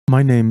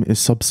My name is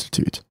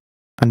Substitute,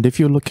 and if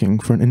you're looking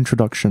for an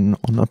introduction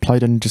on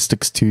Applied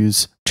Energistics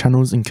 2's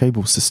channels and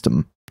cable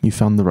system, you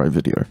found the right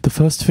video. The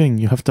first thing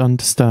you have to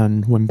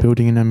understand when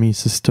building an ME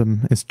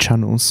system is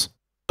channels.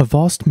 A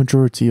vast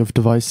majority of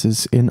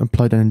devices in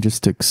Applied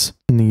Energistics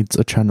needs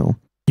a channel.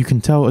 You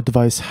can tell a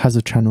device has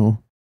a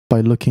channel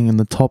by looking in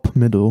the top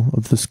middle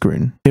of the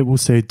screen. It will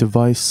say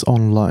device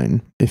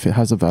online if it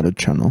has a valid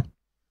channel.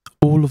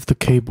 All of the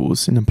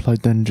cables in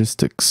Applied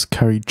Energistics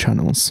carry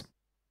channels.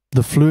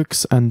 The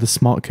Fluix and the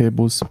smart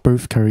cables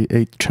both carry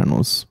 8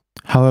 channels.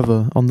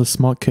 However, on the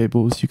smart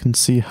cables you can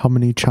see how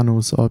many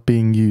channels are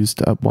being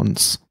used at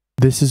once.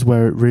 This is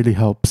where it really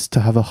helps to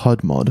have a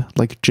HUD mod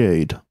like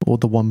Jade or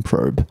the One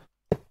Probe.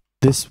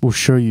 This will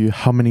show you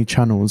how many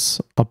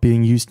channels are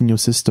being used in your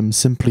system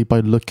simply by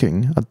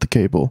looking at the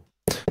cable.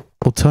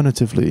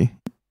 Alternatively,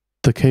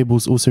 the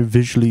cables also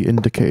visually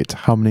indicate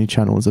how many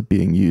channels are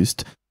being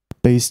used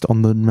based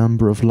on the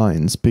number of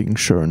lines being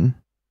shown.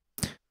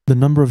 The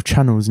number of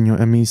channels in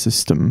your ME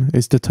system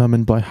is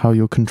determined by how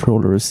your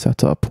controller is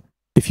set up.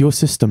 If your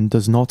system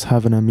does not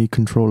have an ME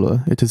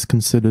controller, it is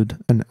considered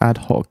an ad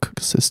hoc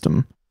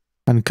system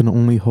and can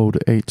only hold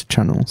 8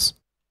 channels.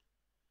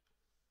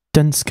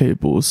 Dense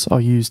cables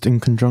are used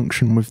in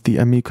conjunction with the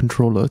ME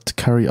controller to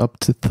carry up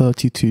to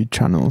 32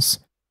 channels.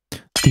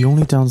 The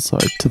only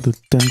downside to the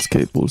dense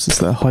cables is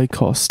their high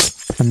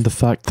cost and the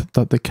fact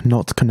that they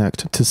cannot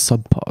connect to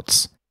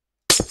subparts.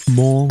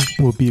 More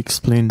will be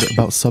explained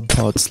about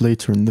subparts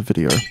later in the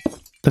video.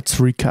 Let's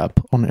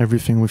recap on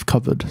everything we've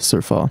covered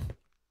so far.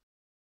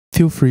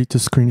 Feel free to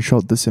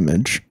screenshot this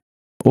image,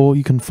 or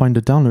you can find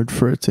a download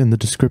for it in the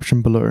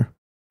description below,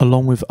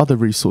 along with other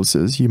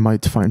resources you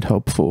might find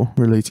helpful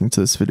relating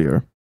to this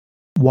video.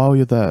 While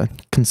you're there,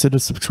 consider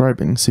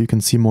subscribing so you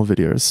can see more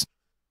videos.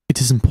 It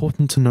is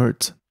important to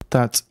note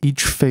that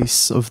each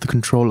face of the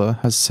controller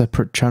has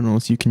separate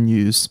channels you can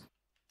use.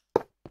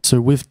 So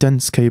with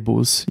dense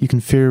cables, you can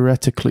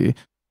theoretically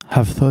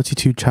have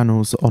 32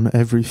 channels on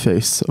every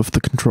face of the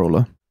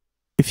controller.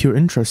 If you're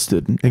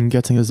interested in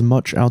getting as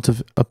much out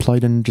of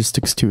Applied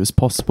Energistics 2 as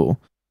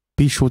possible,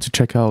 be sure to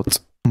check out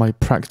my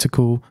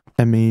practical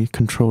ME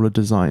controller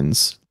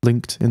designs,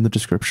 linked in the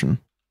description.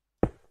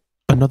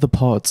 Another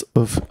part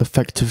of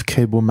effective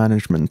cable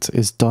management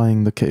is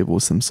dyeing the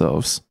cables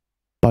themselves.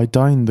 By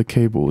dyeing the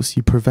cables,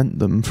 you prevent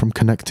them from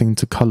connecting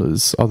to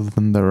colors other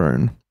than their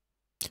own.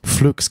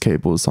 Fluix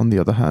cables, on the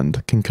other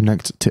hand, can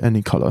connect to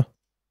any color.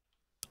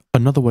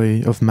 Another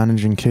way of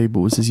managing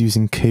cables is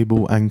using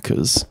cable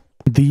anchors.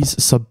 These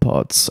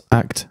subparts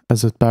act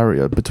as a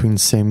barrier between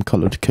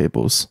same-colored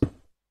cables.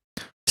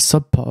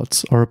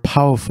 Subparts are a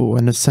powerful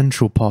and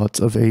essential part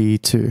of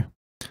AE2.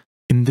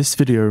 In this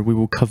video, we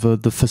will cover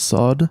the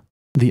facade,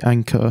 the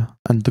anchor,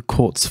 and the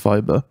quartz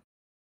fiber.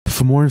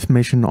 For more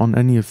information on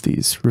any of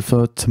these,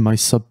 refer to my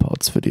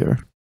subparts video.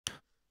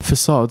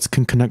 Facades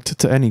can connect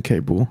to any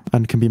cable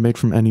and can be made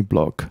from any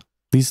block.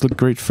 These look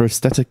great for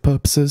aesthetic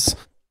purposes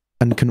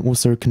and can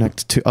also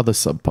connect to other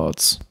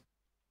subparts.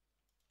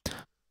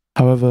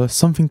 However,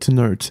 something to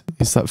note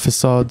is that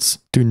facades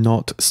do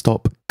not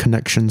stop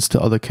connections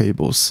to other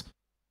cables.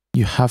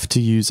 You have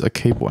to use a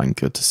cable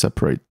anchor to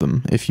separate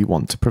them if you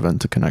want to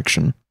prevent a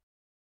connection.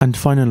 And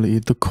finally,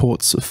 the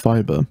quartz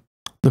fiber.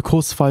 The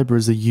quartz fiber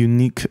is a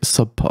unique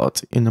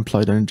subpart in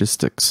Applied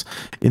Energistics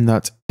in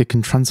that it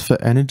can transfer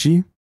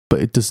energy, but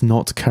it does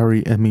not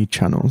carry ME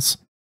channels.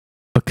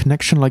 A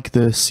connection like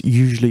this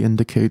usually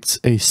indicates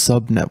a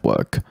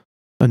subnetwork,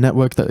 a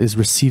network that is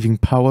receiving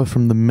power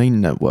from the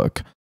main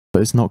network,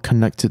 but is not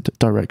connected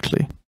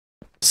directly.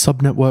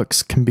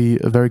 Subnetworks can be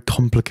a very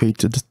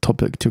complicated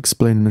topic to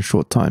explain in a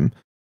short time.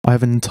 I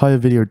have an entire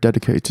video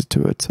dedicated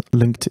to it,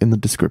 linked in the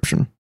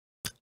description.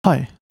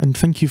 Hi, and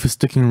thank you for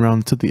sticking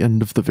around to the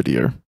end of the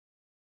video.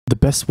 The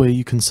best way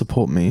you can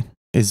support me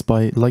is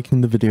by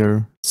liking the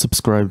video,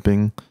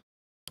 subscribing,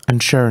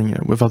 and sharing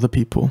it with other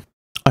people.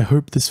 I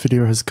hope this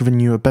video has given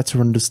you a better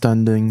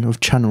understanding of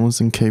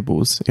channels and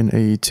cables in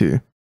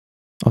AE2.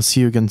 I'll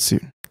see you again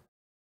soon.